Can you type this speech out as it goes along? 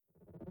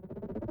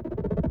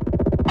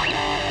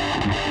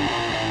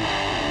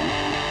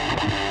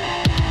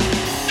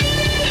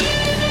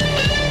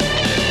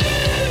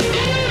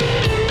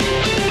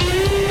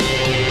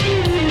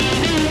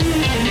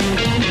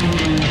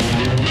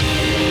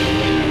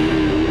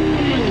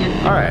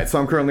All right, so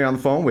I'm currently on the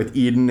phone with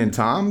Eden and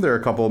Tom. There are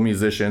a couple of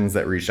musicians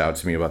that reached out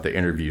to me about the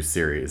interview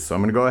series. So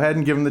I'm going to go ahead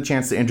and give them the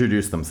chance to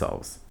introduce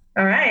themselves.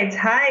 All right.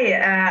 Hi.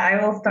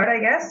 I will start,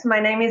 I guess. My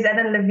name is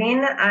Eden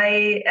Levine.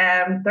 I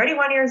am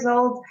 31 years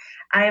old.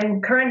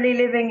 I'm currently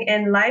living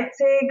in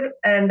Leipzig,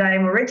 and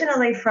I'm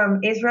originally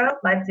from Israel.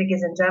 Leipzig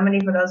is in Germany,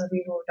 for those of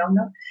you who don't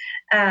know.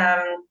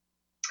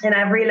 And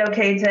I've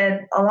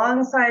relocated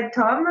alongside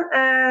Tom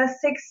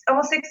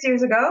almost 6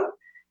 years ago.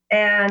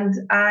 And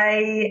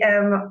I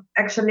am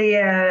actually,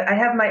 I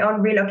have my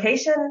own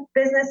relocation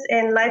business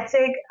in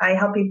Leipzig. I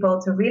help people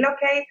to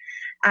relocate.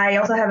 I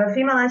also have a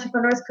female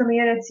entrepreneurs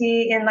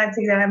community in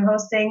Leipzig that I'm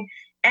hosting.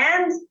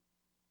 And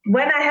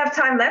when I have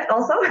time left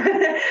also,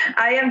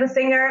 I am the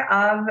singer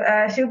of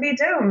Shoo,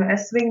 a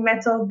swing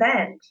metal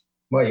band.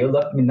 Well, you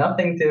left me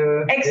nothing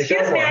to...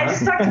 Excuse me, I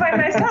just talked about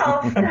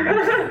myself.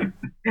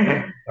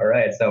 All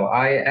right, so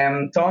I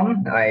am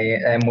Tom.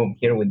 I moved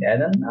here with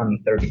Eden. I'm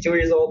 32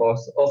 years old,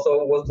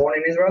 also was born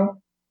in Israel.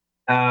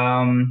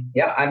 I'm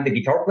the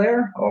guitar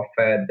player of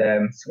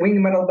the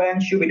swing metal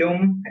band Shoo,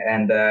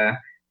 and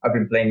I've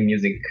been playing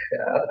music,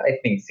 I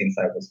think, since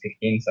I was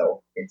 15,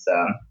 so it's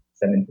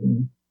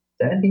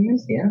 17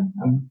 years, yeah.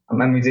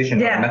 I'm a musician.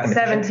 Yeah,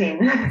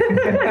 17.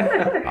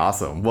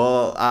 Awesome.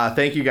 Well,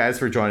 thank you guys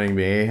for joining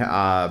me.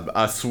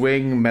 A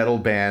swing metal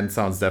band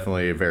sounds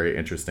definitely very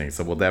interesting,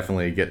 so we'll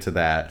definitely get to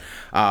that.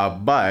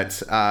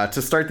 But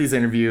to start these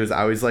interviews,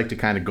 I always like to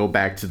kind of go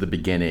back to the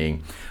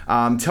beginning.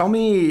 Tell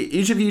me,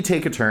 each of you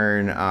take a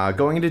turn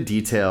going into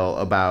detail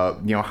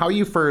about how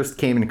you first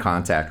came in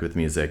contact with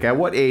music. At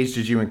what age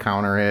did you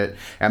encounter it?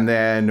 And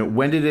then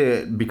when did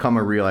it become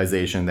a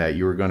realization that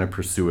you were going to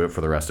pursue it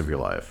for the rest of your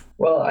life?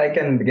 Well, I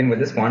can begin with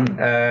this one.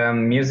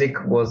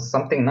 Music was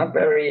something not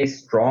very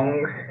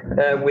strong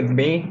with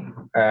me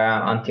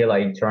until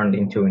I turned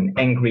into an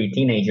angry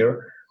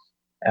teenager.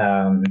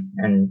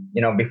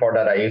 Before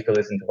that, I used to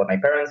listen to what my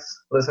parents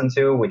listened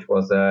to, which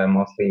was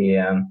mostly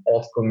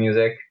old school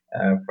music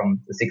from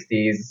the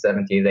 60s,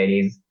 70s,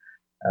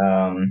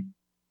 80s.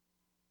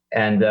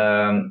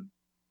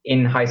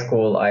 In high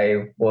school,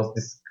 I was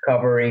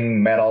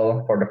discovering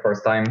metal for the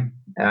first time.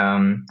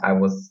 I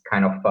was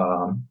kind of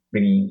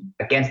really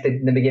against it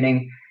in the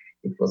beginning.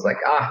 It was like,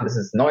 this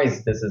is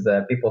noise. This is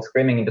people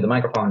screaming into the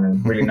microphone,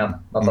 and really not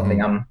something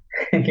I'm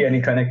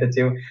getting connected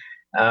to.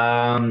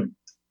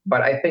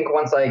 But I think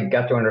once I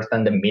got to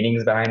understand the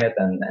meanings behind it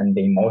and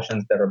the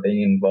emotions that are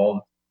being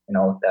involved,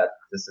 that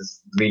this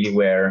is really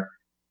where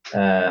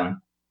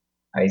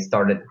I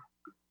started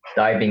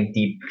diving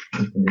deep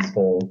into this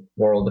whole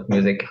world of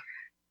music.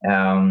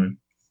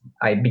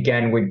 I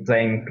began with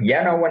playing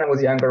piano when I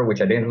was younger,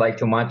 which I didn't like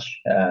too much.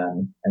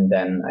 And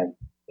then I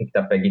picked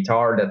up a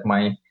guitar that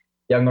my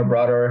younger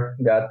brother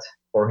got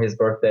for his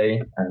birthday,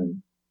 and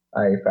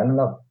I fell in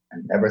love.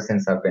 And ever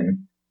since, I've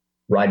been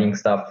writing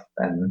stuff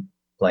and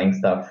playing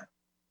stuff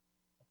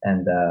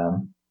and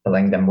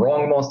playing them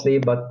wrong mostly.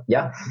 But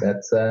yeah,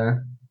 that's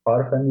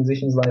part of a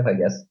musician's life, I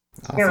guess.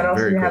 Awesome. Yeah, but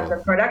also Very you cool. have the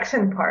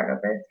production part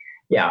of it.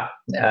 Yeah.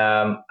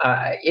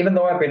 Even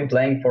though I've been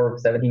playing for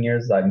 17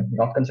 years, I'm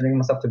not considering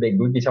myself to be a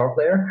good guitar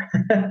player,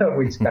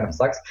 which kind of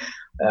sucks.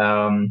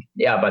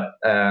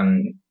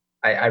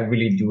 I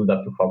really do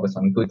love to focus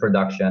on good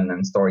production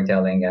and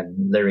storytelling and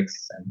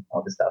lyrics and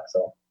all this stuff.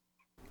 So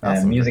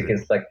Awesome. music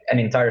is like an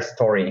entire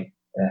story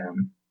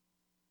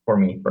for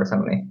me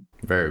personally.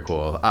 Very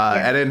cool.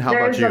 Eden, how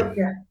about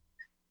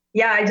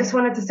you? I just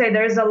wanted to say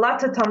there's a lot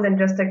to Tom than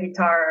just a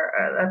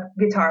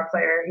guitar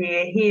player.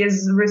 He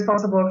is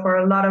responsible for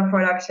a lot of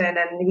production,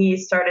 and he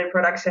started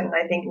production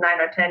I think 9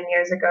 or 10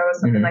 years ago,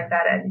 something like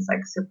that, and he's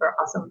like super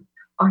awesome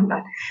on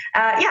that.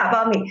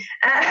 About me.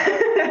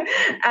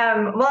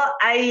 Well,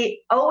 I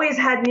always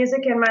had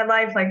music in my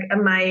life. Like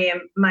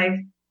my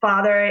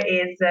father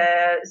is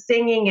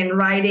singing and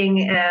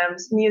writing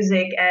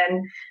music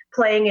and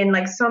playing in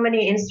like so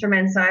many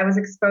instruments. So I was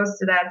exposed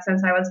to that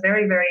since I was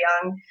very, very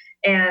young.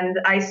 And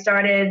I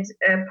started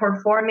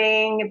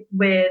performing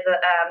with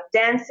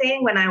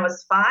dancing when I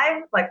was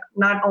 5, like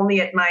not only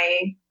at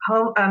my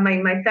home,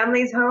 my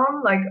family's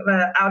home, like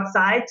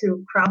outside to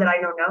a crowd that I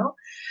don't know.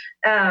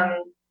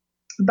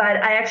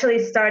 But I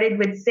actually started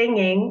with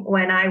singing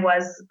when I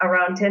was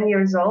around 10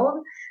 years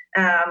old.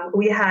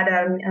 We had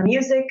a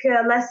music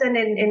lesson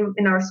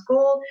in our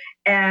school,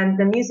 and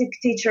the music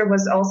teacher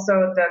was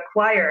also the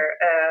choir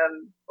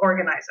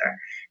organizer.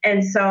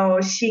 And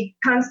so she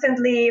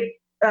constantly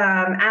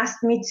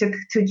asked me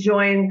to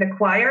join the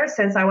choir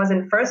since I was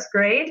in 1st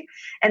grade.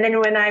 And then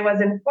when I was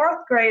in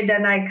 4th grade,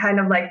 then I kind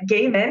of like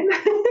gave in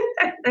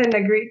and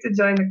agreed to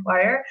join the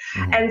choir.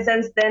 Mm-hmm. And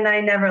since then, I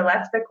never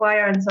left the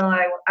choir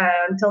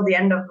until the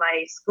end of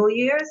my school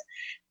years.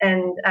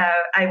 And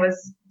I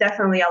was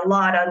definitely a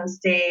lot on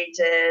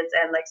stages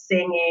and like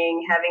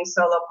singing, having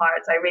solo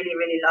parts. I really,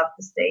 really loved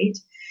the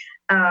stage.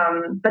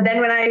 But then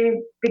when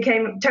I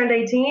turned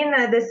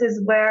 18, this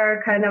is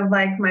where kind of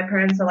like my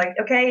parents are like,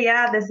 okay,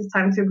 yeah, this is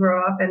time to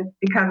grow up and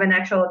become an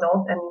actual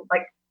adult and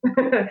like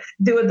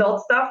do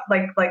adult stuff,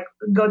 like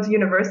go to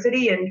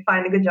university and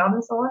find a good job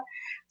and so on.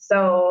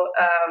 So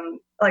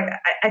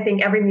I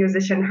think every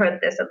musician heard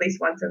this at least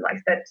once in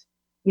life, that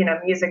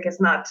music is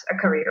not a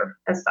career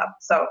and stuff.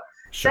 So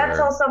that's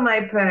Sure. also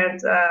my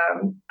parents'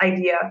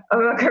 idea of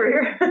a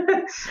career,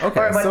 Okay,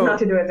 or what so not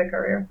to do as a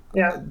career.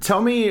 Yeah.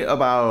 tell me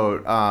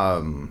about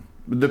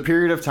the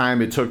period of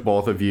time it took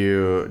both of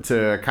you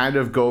to kind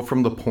of go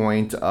from the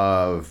point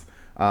of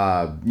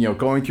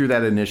going through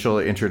that initial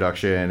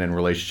introduction and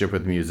relationship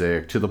with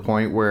music to the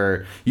point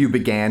where you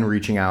began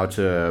reaching out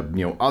to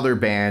other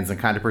bands and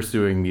kind of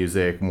pursuing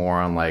music more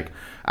on like,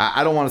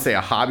 I don't want to say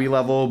a hobby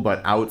level,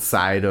 but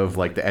outside of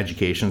like the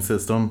education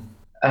system.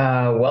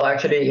 Well,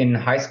 actually, in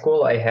high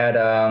school, I had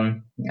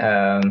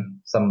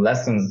some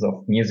lessons of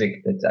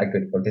music that I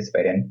could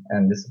participate in,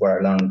 and this is where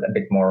I learned a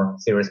bit more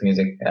serious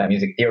music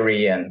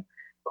theory and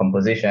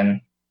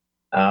composition.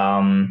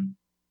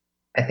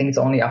 I think it's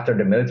only after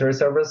the military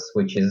service,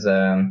 which is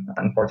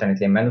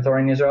unfortunately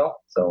mandatory in Israel.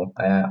 So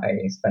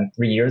I spent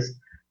 3 years,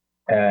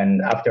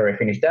 and after I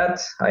finished that,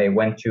 I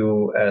went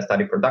to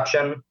study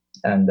production,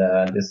 and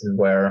this is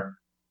where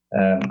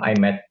I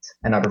met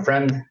another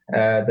friend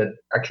that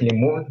actually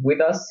moved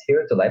with us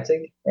here to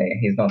Leipzig.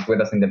 He's not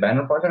with us in the band,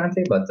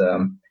 unfortunately, but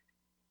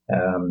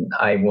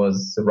I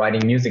was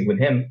writing music with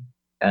him,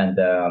 and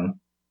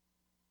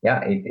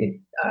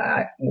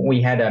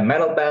we had a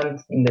metal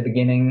band in the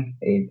beginning.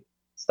 It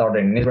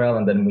started in Israel,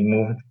 and then we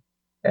moved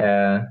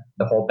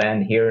the whole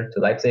band here to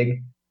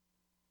Leipzig.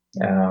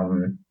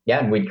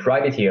 We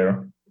tried it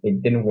here.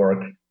 It didn't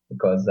work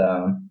because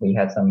we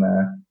had some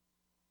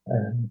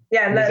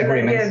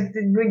disagreements.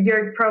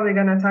 You're probably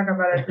going to talk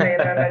about it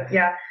later, but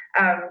yeah.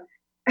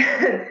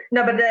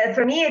 No, but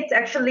for me, it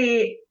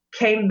actually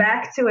came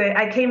back to it.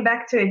 I came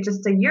back to it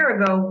just a year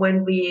ago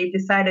when we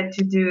decided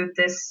to do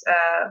this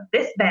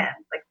band,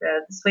 like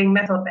the swing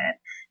metal band.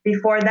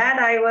 Before that,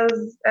 I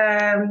was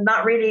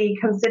not really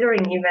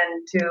considering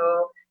even to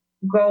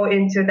go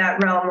into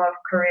that realm of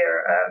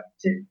career.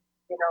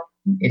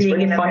 It's being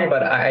pretty in funny, a band.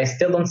 but I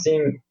still don't see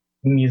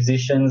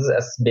musicians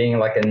as being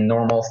like a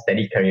normal,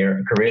 steady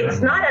career.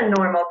 It's not a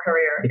normal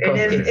career. Because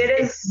it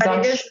is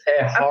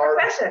a hard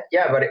profession.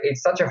 Yeah, but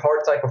it's such a hard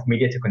type of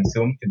media to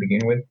consume to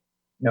begin with.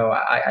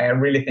 I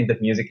really think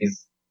that music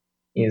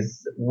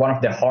is one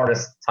of the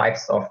hardest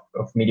types of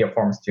media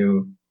forms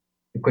to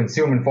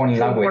consume and fall in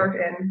love with,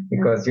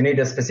 because you need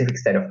a specific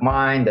state of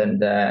mind,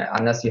 and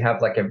unless you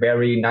have like a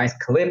very nice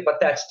clip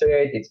attached to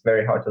it, it's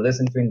very hard to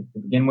listen to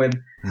begin with.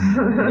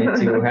 You need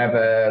to have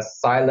a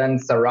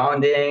silent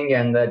surrounding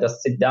and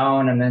just sit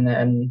down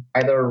and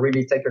either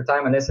really take your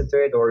time and listen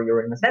to it, or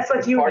you're in a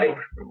party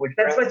with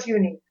That's friends. what you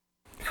need.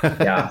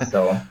 Yeah,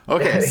 so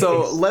okay,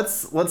 so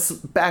let's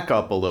back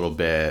up a little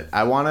bit.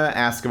 I want to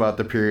ask about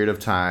the period of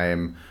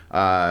time.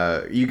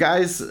 You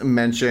guys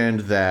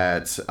mentioned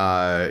that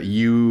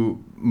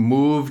you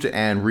moved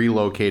and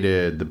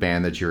relocated the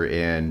band that you're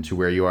in to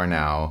where you are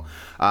now.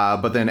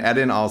 But then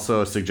Eden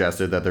also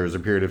suggested that there was a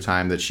period of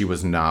time that she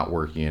was not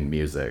working in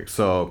music.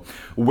 So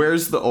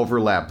where's the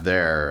overlap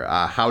there?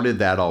 How did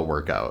that all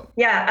work out?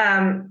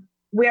 Yeah,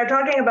 we are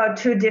talking about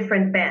two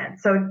different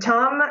bands. So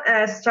Tom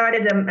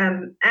started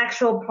an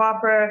actual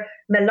proper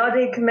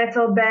melodic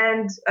metal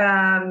band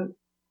 9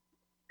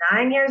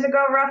 years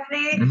ago,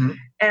 roughly. Mhm.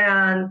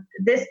 And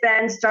this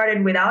band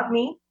started without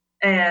me.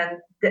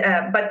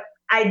 But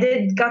I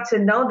did got to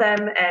know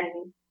them, and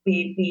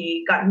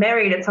we got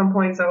married at some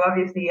point. So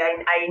obviously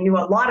I knew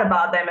a lot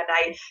about them, and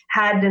I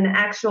had an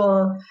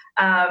actual,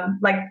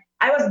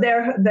 I was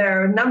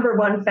their number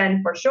one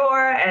fan for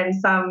sure, and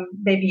some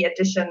maybe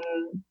addition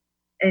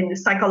in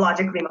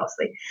psychologically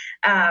mostly.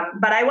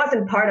 But I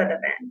wasn't part of the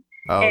band.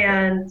 Oh, okay.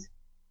 And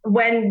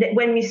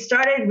when we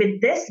started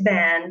with this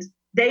band,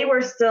 they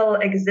were still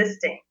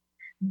existing,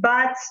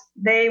 but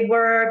they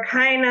were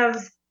kind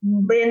of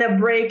in a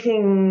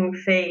breaking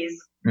phase.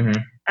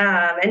 Mhm.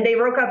 And they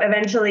broke up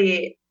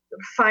eventually,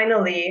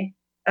 finally,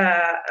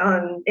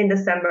 in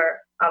December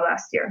of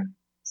last year.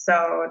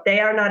 So they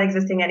are not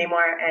existing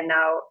anymore. And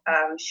now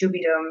Shoo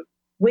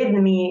with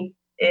me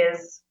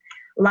is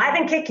live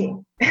and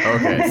kicking.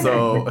 Okay,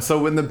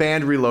 so when the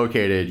band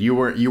relocated, you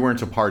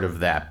weren't a part of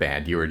that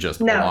band. You were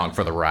just along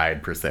for the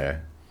ride per se.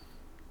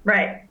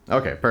 Right.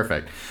 Okay,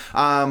 perfect.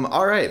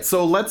 All right,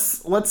 so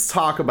let's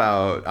talk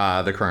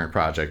about the current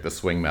project, the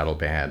swing metal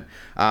band.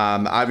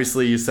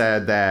 Obviously, you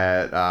said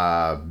that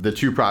the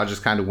two projects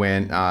kind of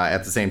went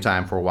at the same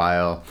time for a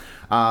while.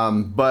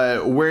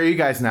 But where are you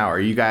guys now?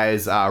 Are you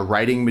guys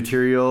writing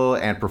material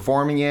and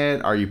performing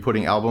it? Are you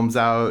putting albums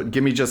out?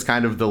 Give me just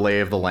kind of the lay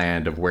of the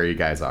land of where you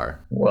guys are.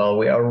 Well,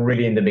 we are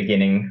really in the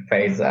beginning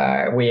phase.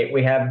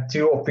 We have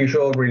 2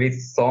 official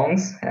released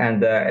songs,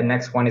 and the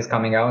next one is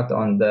coming out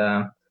on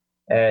the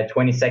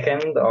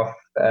 22nd of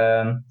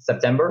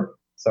September,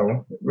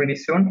 so really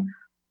soon.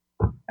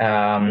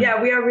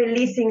 Yeah, we are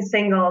releasing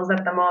singles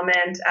at the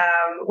moment.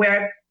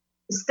 We're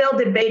still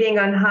debating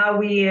on how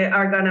we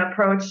are going to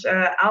approach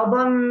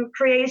album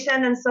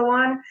creation and so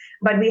on,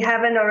 but we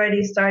haven't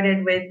already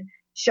started with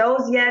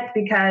shows yet,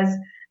 because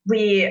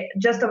we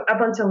just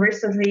up until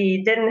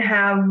recently didn't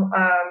have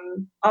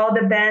all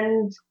the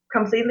band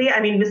completely. I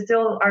mean, we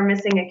still are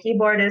missing a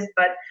keyboardist,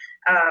 but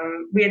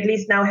we at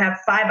least now have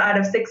 5 out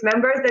of 6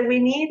 members that we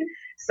need.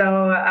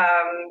 So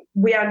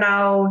we are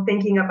now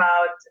thinking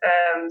about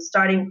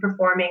starting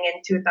performing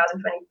in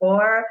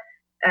 2024.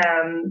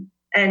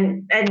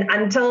 And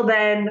until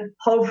then,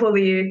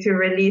 hopefully to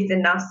release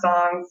enough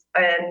songs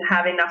and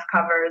have enough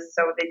covers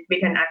so that we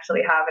can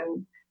actually have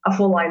a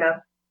full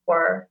lineup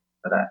for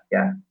that.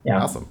 Yeah.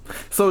 Awesome.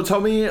 So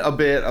tell me a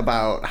bit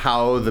about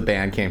how the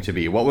band came to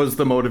be. What was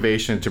the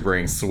motivation to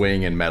bring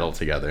swing and metal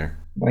together?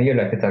 Well, you'd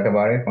like to talk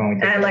about it?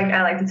 I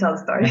like to tell the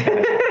story.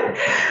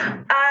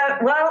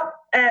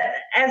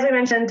 As we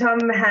mentioned,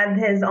 Tom had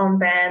his own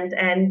band,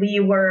 and we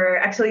were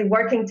actually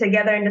working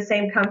together in the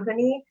same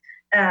company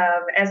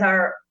as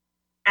our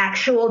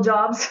actual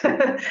jobs.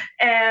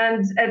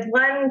 And at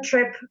one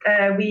trip,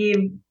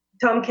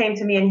 Tom came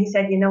to me and he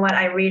said, "You know what?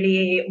 I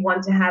really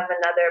want to have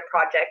another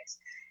project."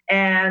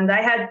 And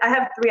I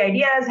have 3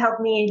 ideas. Help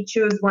me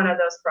choose one of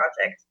those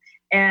projects.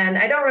 And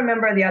I don't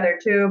remember the other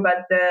 2,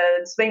 but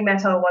the swing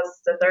metal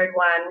was the third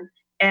one.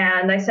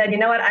 And I said, "You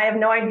know what? I have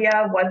no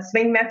idea what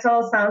swing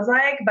metal sounds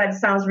like, but it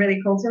sounds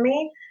really cool to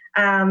me.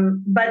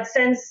 But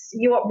since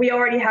we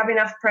already have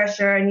enough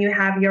pressure and you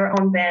have your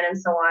own band and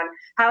so on,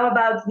 how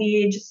about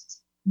we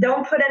just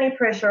don't put any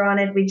pressure on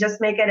it? We just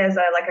make it as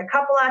a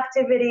couple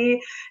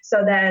activity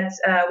so that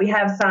we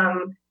have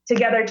some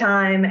together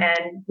time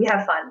and we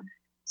have fun."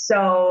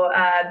 So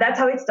that's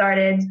how it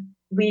started.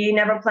 We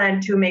never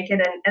planned to make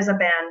it as a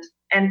band.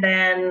 And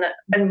then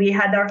when we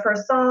had our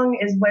first song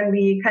is when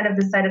we kind of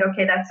decided,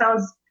 okay, that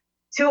sounds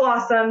too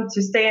awesome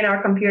to stay in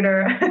our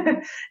computer.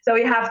 So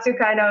we have to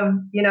kind of,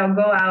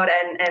 go out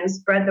and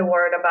spread the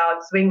word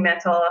about swing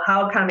metal.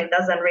 How come it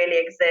doesn't really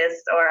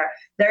exist? Or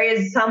there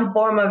is some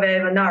form of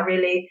it, but not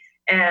really.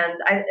 And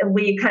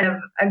we kind of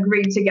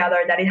agreed together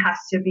that it has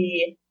to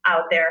be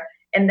out there.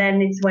 And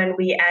then it's when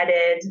we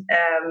added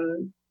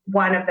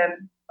one of the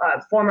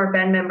former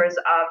band members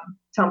of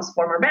Tom's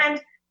former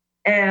band.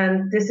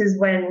 And this is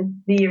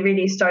when we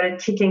really started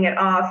kicking it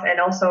off.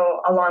 And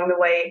also along the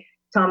way,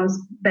 Tom's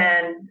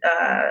band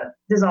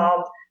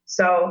dissolved.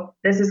 So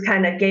this is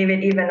kind of gave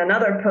it even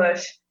another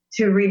push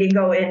to really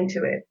go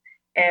into it.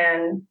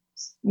 And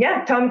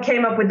yeah, Tom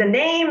came up with the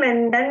name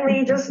and then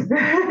we just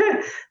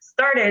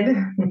started.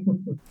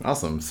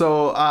 Awesome.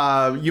 So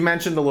you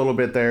mentioned a little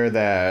bit there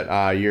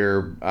that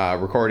you're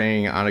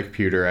recording on a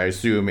computer, I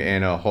assume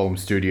in a home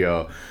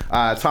studio.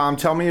 Tom,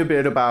 tell me a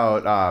bit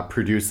about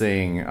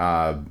producing,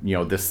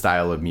 this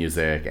style of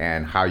music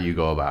and how you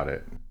go about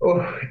it. Oh,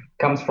 it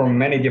comes from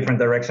many different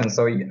directions.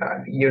 So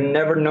you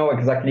never know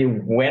exactly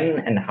when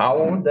and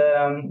how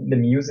the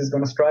music is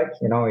going to strike.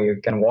 You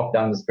can walk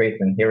down the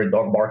street and hear a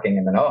dog barking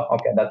and then, oh,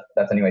 okay,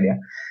 that's a new idea.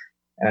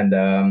 And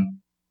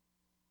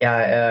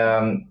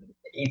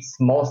it's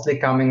mostly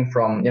coming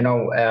from,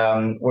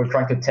 we're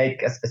trying to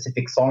take a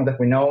specific song that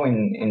we know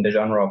in the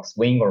genre of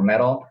swing or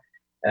metal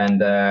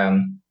and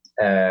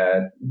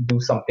do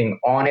something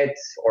on it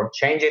or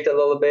change it a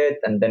little bit,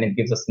 and then it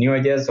gives us new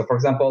ideas. So for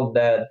example,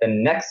 the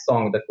next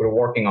song that we're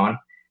working on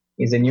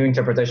is a new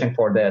interpretation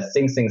for the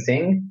Sing Sing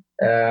Sing.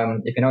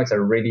 If you know, it's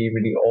a really,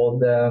 really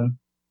old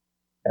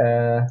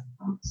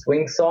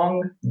swing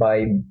song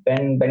by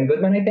Ben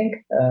Goodman, I think.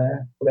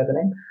 Forgot the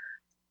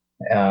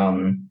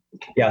name.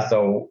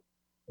 So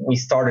we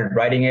started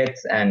writing it,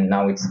 and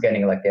now it's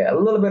getting like a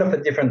little bit of a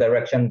different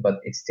direction, but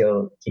it's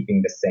still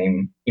keeping the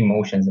same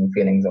emotions and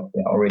feelings of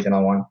the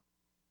original one.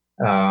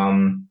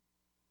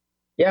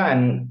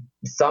 And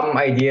some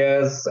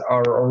ideas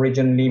are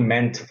originally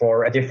meant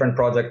for a different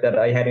project that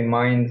I had in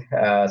mind.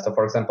 So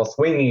for example,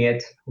 Swinging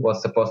It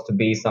was supposed to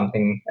be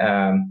something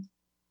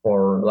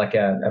for like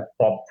a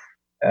pop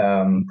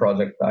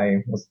project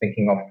I was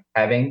thinking of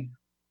having.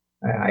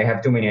 I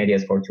have too many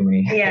ideas for too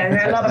many. Yeah,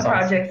 there are a lot of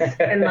projects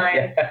in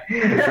mind.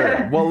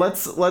 Sure. Well,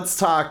 let's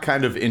talk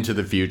kind of into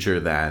the future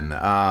then.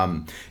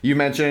 You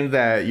mentioned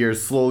that you're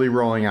slowly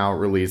rolling out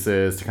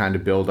releases to kind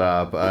of build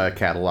up a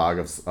catalog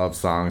of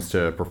songs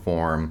to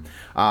perform.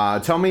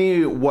 Tell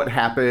me what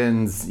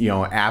happens,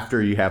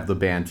 after you have the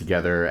band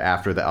together,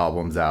 after the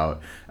album's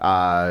out.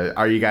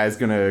 Are you guys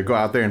gonna go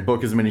out there and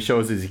book as many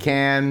shows as you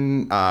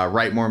can,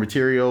 write more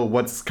material?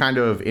 What's kind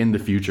of in the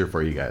future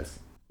for you guys?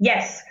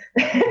 Yes.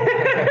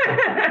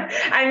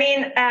 I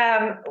mean,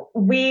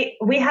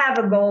 we have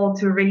a goal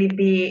to really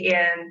be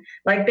in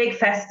like big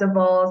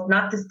festivals,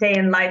 not to stay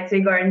in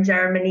Leipzig or in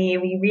Germany.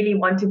 We really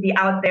want to be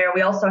out there.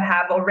 We also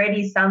have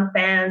already some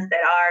fans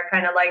that are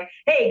kind of like,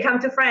 hey, come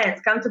to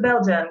France, come to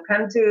Belgium,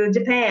 come to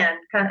Japan.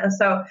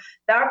 So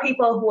there are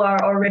people who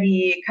are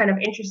already kind of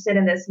interested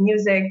in this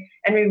music,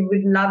 and we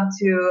would love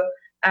to,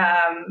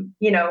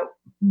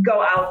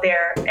 go out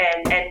there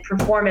and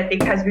perform it,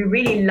 because we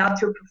really love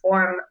to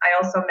perform. I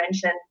also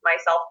mentioned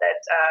myself that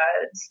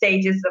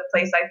stage is the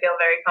place I feel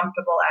very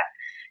comfortable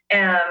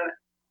at.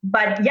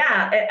 But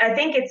yeah, I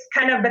think it's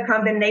kind of the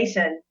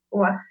combination.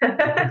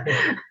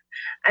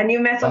 A new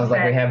metal Sounds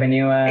like we have a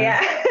new...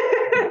 Yeah.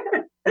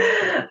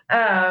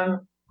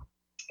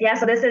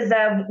 So this is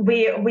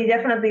we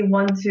definitely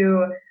want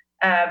to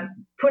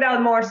put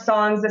out more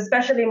songs,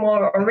 especially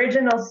more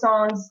original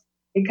songs,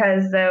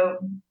 because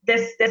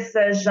this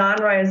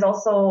genre is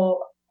also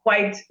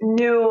quite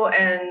new,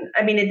 and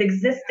I mean it's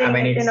existing. I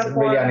mean, it's in a form,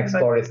 really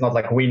unexplored. It's not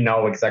like we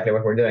know exactly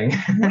what we're doing.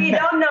 We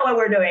don't know what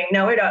we're doing.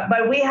 No, we don't.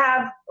 But we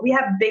have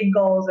big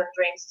goals and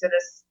dreams to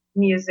this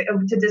music,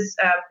 to this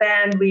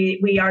band.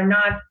 We are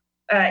not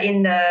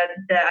in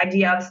the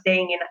idea of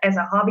staying in as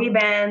a hobby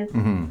band.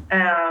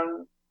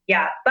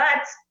 Yeah,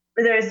 but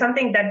there is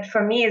something that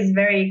for me is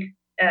very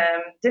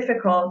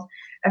difficult.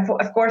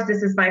 Of course,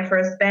 this is my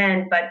first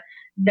band, but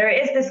there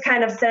is this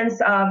kind of sense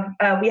of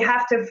we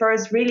have to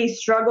first really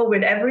struggle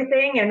with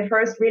everything and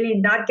first really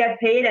not get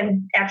paid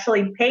and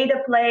actually pay to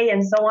play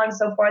and so on and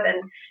so forth.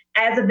 And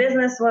as a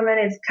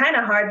businesswoman, it's kind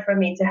of hard for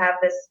me to have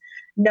this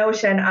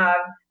notion of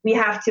we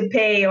have to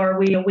pay, or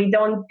we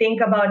don't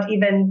think about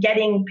even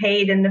getting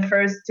paid in the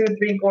first 2,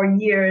 3, 4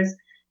 years.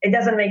 It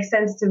doesn't make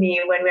sense to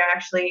me when we're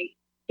actually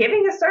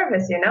giving a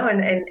service, and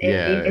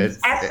its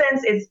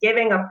essence, it's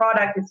giving a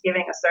product, it's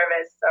giving a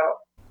service. So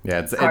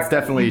yeah, it's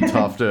definitely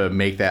tough to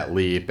make that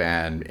leap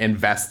and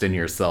invest in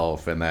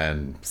yourself and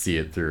then see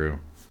it through.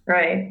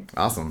 Right.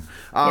 Awesome.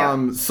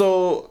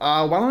 So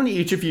why don't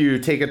each of you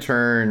take a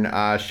turn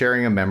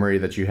sharing a memory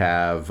that you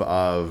have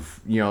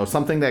of,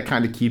 something that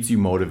kind of keeps you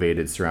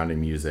motivated surrounding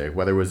music,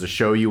 whether it was a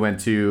show you went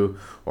to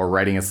or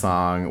writing a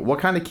song. What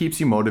kind of keeps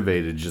you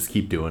motivated to just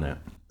keep doing it?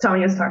 Tell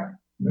me, start.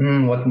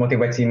 What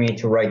motivates me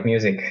to write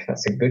music?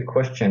 That's a good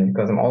question,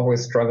 because I'm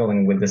always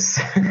struggling with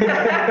this.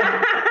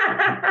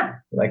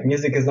 Like,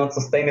 music is not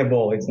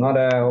sustainable. It's not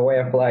a way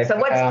of life. So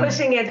what's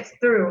pushing it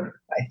through?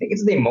 I think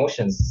it's the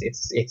emotions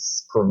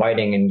it's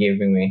providing and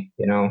giving me,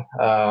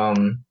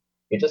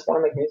 you just want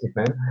to make music,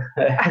 man.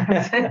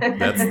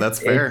 That's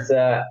fair.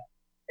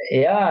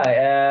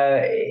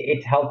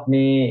 It helped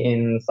me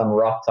in some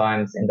rough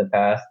times in the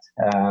past.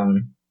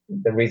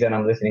 The reason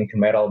I'm listening to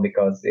metal,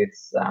 because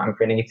I'm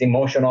feeling it's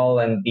emotional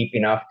and deep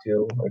enough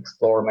to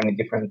explore many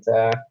different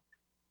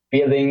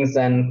feelings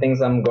and things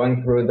I'm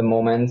going through at the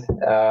moment.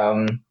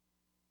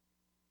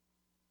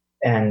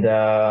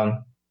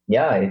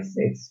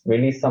 It's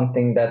really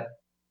something that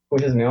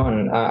pushes me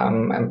on.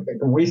 I'm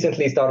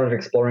recently started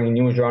exploring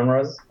new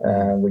genres,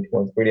 which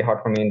was really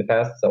hard for me in the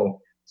past. So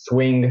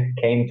swing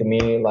came to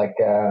me like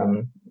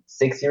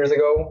 6 years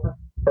ago,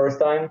 first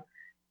time.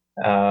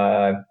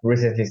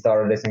 Recently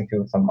started listening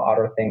to some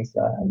other things,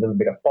 a little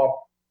bit of pop,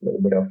 a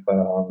little bit of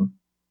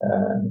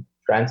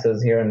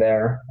trances here and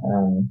there.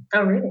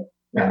 Oh, really?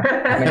 Yeah,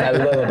 I mean, a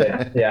little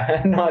bit.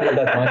 Yeah, not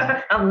that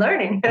much. I'm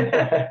learning.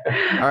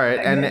 All right,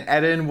 and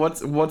Eden,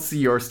 what's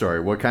your story?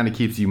 What kind of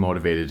keeps you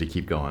motivated to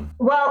keep going?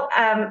 Well,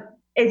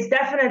 it's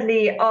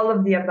definitely all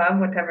of the above,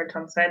 whatever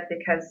Tom said,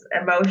 because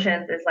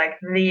emotions is like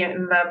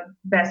the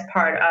best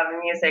part of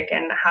music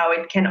and how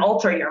it can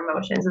alter your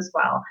emotions as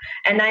well.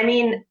 And I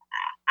mean,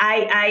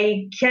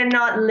 I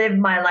cannot live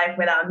my life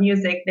without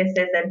music. This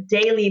is a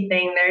daily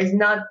thing. There is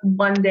not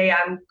one day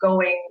I'm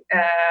going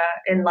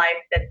in life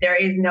that there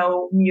is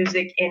no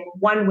music in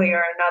one way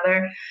or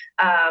another.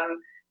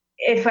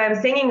 If I'm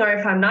singing or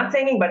if I'm not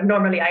singing, but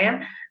normally I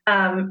am.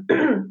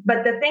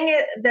 But the thing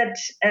that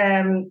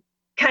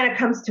kind of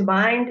comes to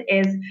mind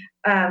is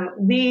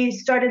we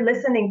started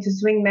listening to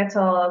swing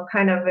metal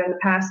kind of in the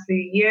past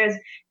few years,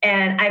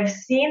 and I've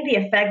seen the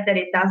effect that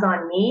it does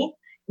on me.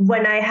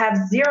 When I have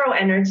zero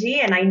energy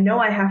and I know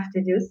I have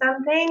to do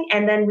something,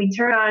 and then we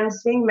turn on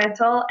swing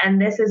metal, and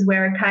this is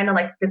where kind of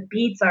like the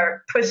beats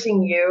are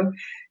pushing you,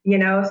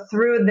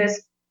 through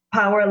this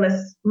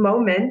powerless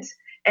moment,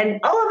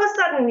 and all of a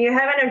sudden you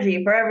have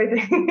energy for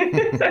everything.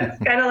 So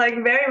it's kind of like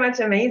very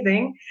much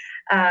amazing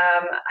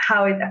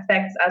how it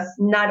affects us,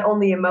 not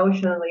only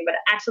emotionally, but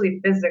actually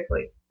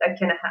physically. That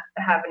can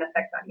have an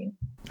effect on you.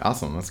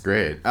 Awesome. That's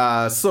great.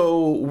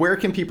 So where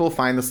can people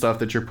find the stuff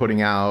that you're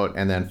putting out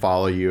and then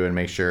follow you and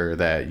make sure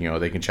that,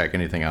 they can check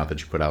anything out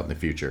that you put out in the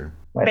future?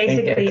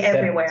 Basically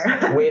everywhere.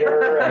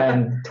 Twitter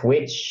and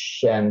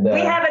Twitch and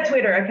we have a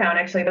Twitter account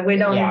actually that we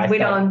don't do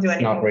anything.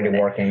 It's not really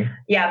working.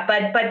 Yeah,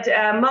 but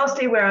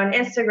mostly we're on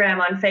Instagram,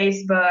 on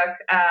Facebook.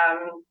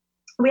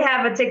 We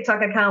have a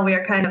TikTok account we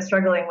are kind of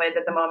struggling with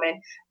at the moment,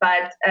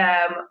 but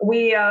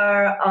we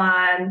are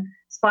on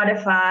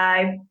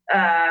Spotify,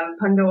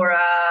 Pandora,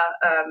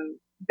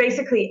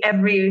 basically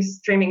every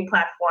streaming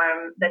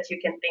platform that you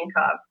can think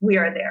of. We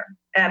are there.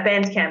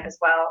 Bandcamp as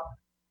well.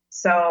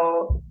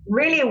 So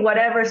really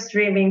whatever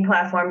streaming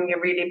platform you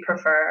really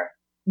prefer,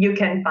 you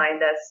can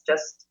find us.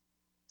 Just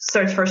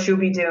search for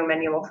Shooby Doom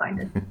and you will find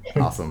it.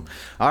 Awesome.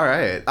 All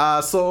right.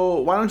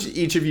 So why don't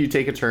each of you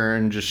take a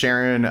turn just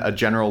sharing a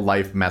general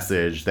life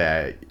message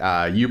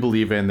that you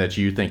believe in that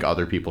you think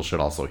other people should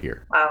also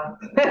hear? Wow.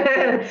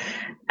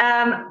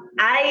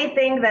 I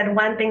think that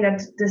one thing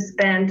that this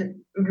band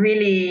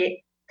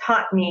really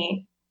taught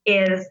me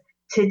is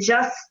to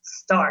just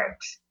start.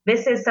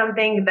 This is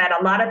something that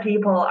a lot of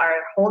people are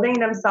holding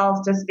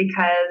themselves just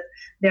because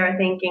they're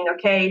thinking,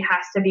 okay, it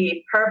has to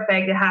be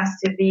perfect. It has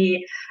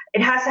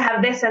to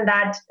have this and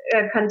that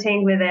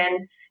contained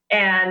within.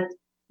 And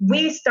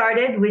we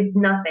started with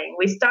nothing.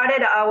 We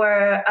started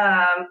our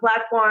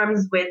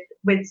platforms with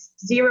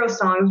 0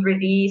 songs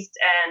released,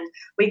 and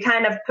we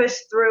kind of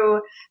pushed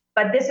through.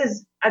 But this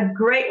is a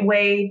great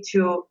way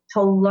to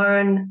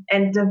learn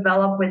and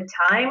develop with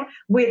time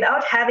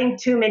without having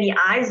too many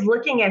eyes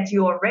looking at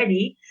you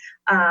already,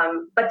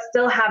 but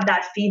still have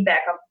that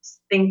feedback of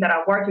things that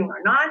are working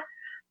or not.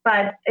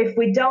 But if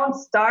we don't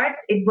start,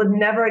 it would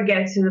never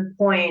get to the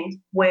point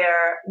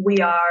where we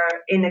are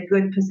in a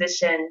good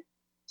position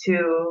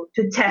to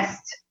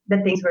test the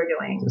things we're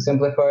doing. To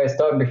simplify,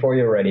 start before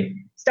you're ready.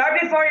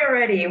 Start before you're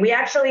ready. We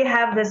actually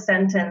have this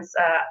sentence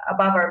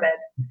above our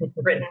bed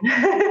written.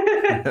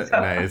 So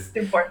nice. It's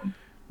important.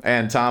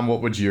 And Tom,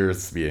 what would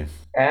yours be?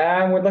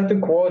 I would like to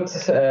quote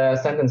a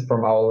sentence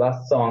from our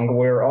last song.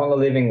 We're only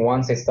living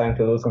once. It's time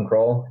to lose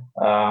control.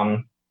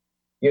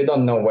 You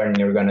don't know when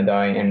you're going to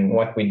die, and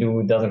what we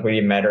do doesn't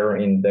really matter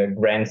in the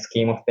grand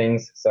scheme of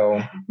things. So,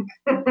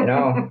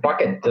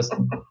 fuck it. Just if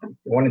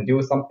you want to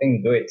do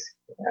something, do it.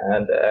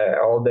 And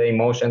all the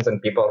emotions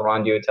and people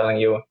around you telling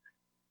you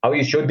how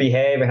you should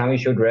behave and how you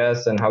should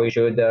dress and how you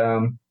should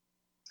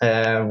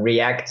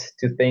react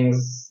to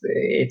things,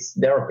 it's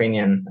their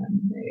opinion.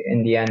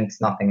 In the end, it's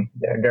nothing.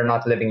 They're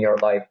not living your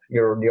life.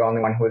 You're the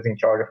only one who's in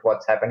charge of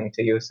what's happening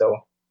to you. So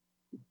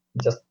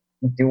just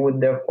do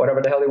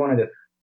whatever the hell you want to do.